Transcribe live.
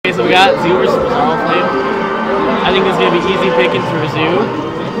So we got Zoo versus BizzarroFlame. I think this is gonna be easy pickings for Zoo.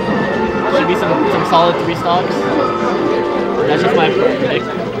 Should be some solid 3 stocks. That's just my pick.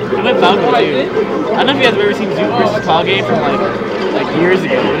 He went Falco too. I don't know if you guys have ever seen Zoo versus Kage from like years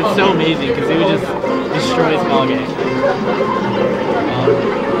ago, but it's so amazing because Zoo just destroys Kage.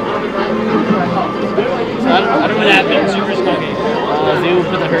 So I don't know what happened. Zoo versus Kage. Zoo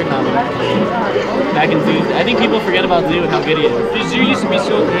put the hurt on him. Back in Zoo. I think people forget about Zoo and how good he is. Zoo used to be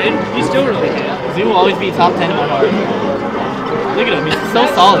so good. He's still really good. Zoo will always be top 10 in my heart. Look at him. He's so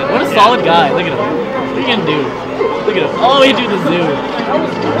solid. What a solid guy. Look at him. What are you gonna do? Look at him. Oh, he do the Zoo.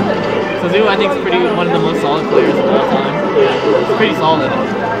 So Zoo, I think, is one of the most solid players of all time. He's pretty solid.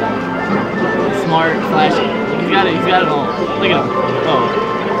 Smart, flashy. He's got it. He's got it all. Look at him. Oh.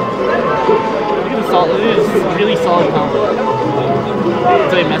 Look at the solid. This is really solid combo.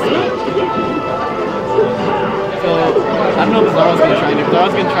 Until he messed it up. So I don't know if Bizzarro's gonna try. If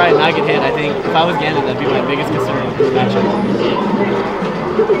Bizzarro's gonna try and not get hit, I think if I was Ganon, that'd be my biggest concern in this matchup.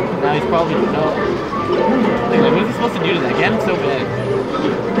 Now he's probably no. Like, what is he supposed to do to that? Ganon's so bad.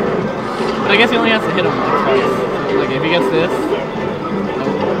 But I guess he only has to hit him like twice. So, like if he gets this,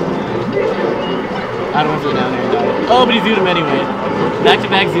 I don't want to go down here and die. Oh, but he zooed him anyway.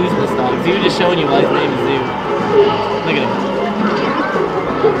 Back-to-back zoos in this stock. Zoo just showing you why his name is Zoo. Look at him.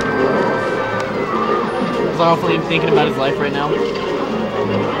 BizzarroFlame thinking about his life right now.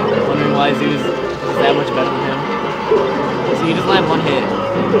 Wondering why Zoo is that much better than him. So you just land one hit.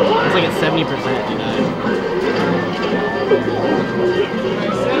 It's like at 70%, you know.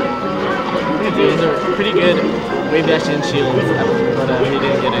 These are pretty good wave dash in shields, but he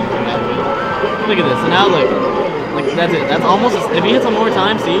didn't get anything out of it. Look at this. So now look. Like that's it. That's almost if he hits one more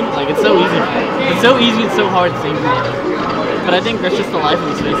time, see? Like it's so easy. It's so easy and so hard at the same time. But I think that's just the life of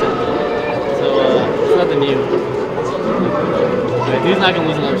his face. So it's nothing new. Right, dude's not gonna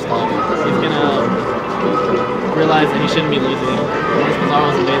lose another stock. He's gonna realize that he shouldn't be losing. Unless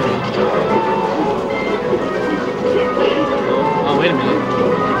Bizzarro's amazing. Oh, wait a minute.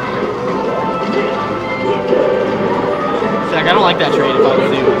 See, like, I don't like that trade if I was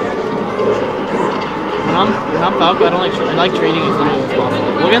Zoo. When I'm Falco, I like trading as little as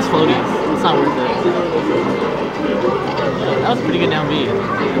possible. Well, against floaties, it's not worth it. That was a pretty good down B. I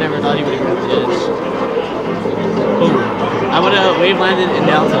never thought he would have grabbed the edge. Boom. I would have wave landed and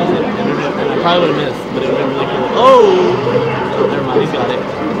down tilted, and I probably would have missed, but it would have been really cool. Oh! Never mind, he's got it.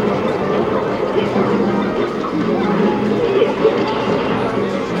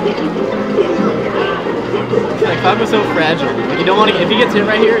 Like, Falco's so fragile. Like, you don't want to get, if he gets hit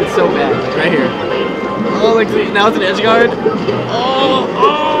right here, it's so bad. Like, right here. Oh, like, now it's an edge guard.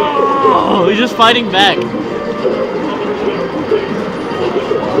 Oh, he's just fighting back.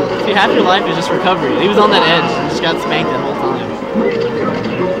 See, half your life is just recovery. He was on that edge and just got spanked that whole time.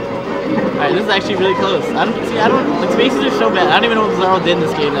 Alright, this is actually really close. Like, spaces are so bad. I don't even know what Bizzarro did in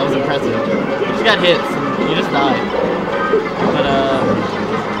this game that was impressive. He just got hits and you just died. But,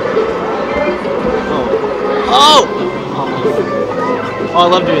 oh! Almost. Oh, I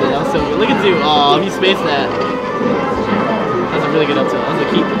love doing that. That was so good. Look at Zoo. Oh, he spaced that. That's a really good up tilt. That was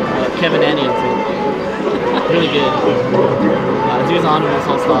a keep Kevin Annie up tilt. Really good. Zoo's on him this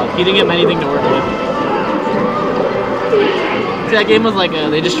whole stock. He didn't get anything to work with. See, that game was like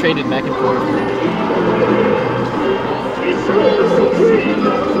they just traded back and forth.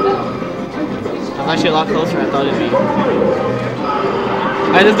 That was actually a lot closer than I thought it'd be.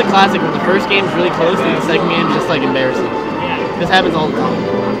 Alright, this is the classic. When the first game's really close and the second game's just like embarrassing. This happens all the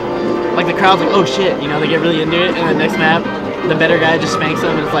time. Like the crowd's like, oh shit, you know, they get really into it, and the next map, the better guy just spanks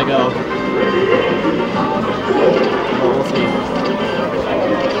them, and it's like, oh. Well, we'll see.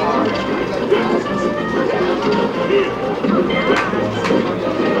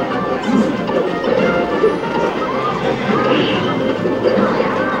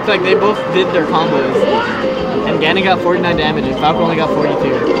 It's like they both did their combos, and Ganon got 49 damage, and Falco only got 42.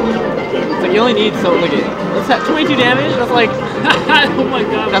 It's like you only need, so look at, what's that, 22 damage? That's like, oh my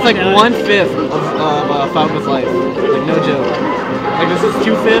god. that's like 1/5 of Falco's life. Like, no joke. Like, this is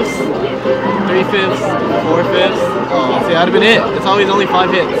 2/5, 3/5, 4/5. Oh, see, that'd have been it. It's always only 5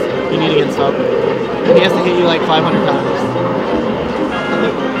 hits you need against Falco. And he has to hit you like 500 times.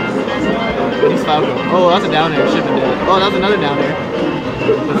 But he's Falco. Oh, that's a down air. Should have been dead. Oh, that's another down air.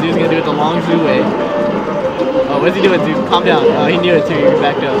 But Zoo's gonna do it the long Zoo way. Oh, what's he doing, Zoo? Calm down. Oh, he knew it too. He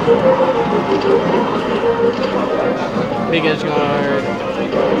backed up. Big edge guard.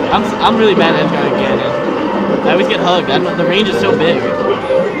 I'm really bad at edge guarding Ganon. I always get hugged. The range is so big.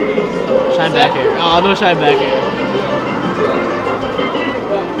 Shine back air. Oh, no shine back air.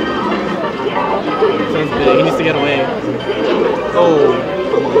 So it's big. He needs to get away. Oh,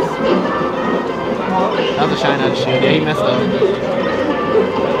 almost. he messed up.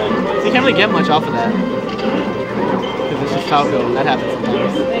 So you can't really get much off of that. Because it's just falco, and that happens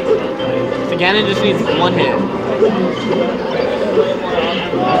sometimes. So ganon just needs one hit.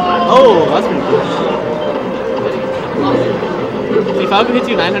 Oh, that's pretty cool. See, falco hits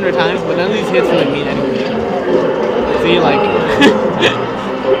you 900 times, but none of these hits really mean anything. See, like...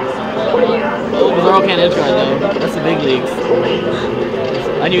 oh, Bizzarro can't edge guard though. That's the big leagues.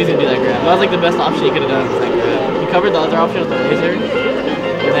 I knew he was going to do that grab. That was like the best option he could have done was that grab. He covered the other option with the laser,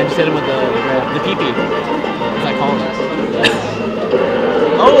 and then just hit him with the grab. The PP. What's that called?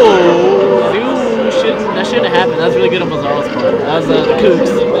 Oh! That shouldn't have happened. That was really good on Bizzarro's part. That was the kooks.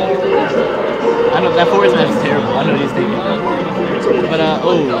 I know, that forward smash is terrible. I know what he's thinking. But,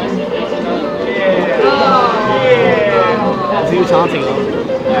 oh. Zoo taunting him.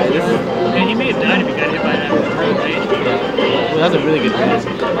 Alright, this is... Man, he may have died if he got hit by that. Right? Yeah. Well, that was a really good grab.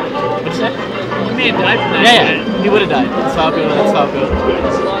 What'd you say? He may have died from that. Yeah, he would have died. That's falco, that's falco.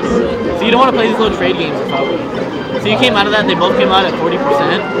 So you don't want to play these little trade games with falco. So you came out of that, they both came out at 40%.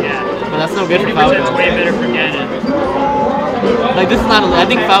 Yeah. But that's no good for falco. 40%'s way better for ganon. Like, this is not, I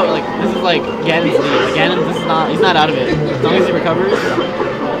think falco, like, this is like Ganon's lead. Like, Ganon, this is not, he's not out of it. As long as he recovers.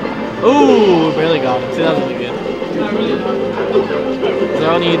 Ooh, barely got him. See, that was really good.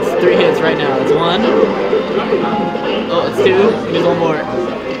 Bizzarro needs 3 hits right now. That's 1. Oh, it's 2. He needs 1 more.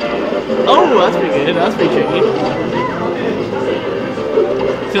 Oh, that's pretty good. That's pretty tricky.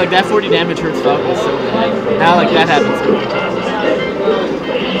 See, like, that 40 damage hurts falco so bad. Now, like, that happens. Ooh,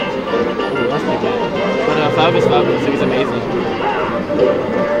 that's pretty good. But falco's falco, so he's amazing.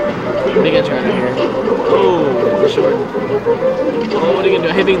 Big edge right here. Oh, short. Oh, what are you gonna do?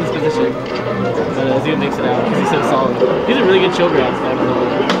 I hate being in this position. But Zoo makes it out because he's so solid. He's a really good chill grabs back in the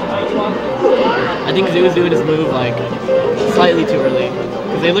way. I think Zoo is doing his move like slightly too early.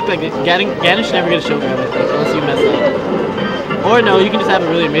 Because they look like Ganon should never get a chill grab, I think, unless you mess up. Or no, you can just have a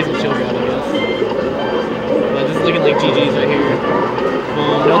really amazing chill grab, I guess. But this is looking like GG's right here.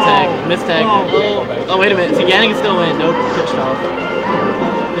 Boom, no tag, miss tag. Oh, wait a minute. See, Ganon can still win. Nope, touched off.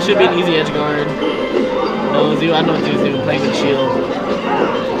 This should be an easy edge guard. No, Zoo, I don't know what Zoo's doing, playing with the shield.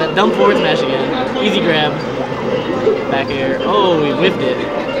 That dumb forward smash again. Easy grab. Back air. Oh, he whiffed it.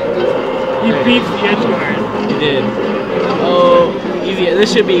 He beats the edge guard. He did. Oh, easy.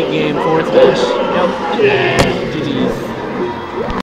 This should be a game. Forward smash. Yep. Yeah.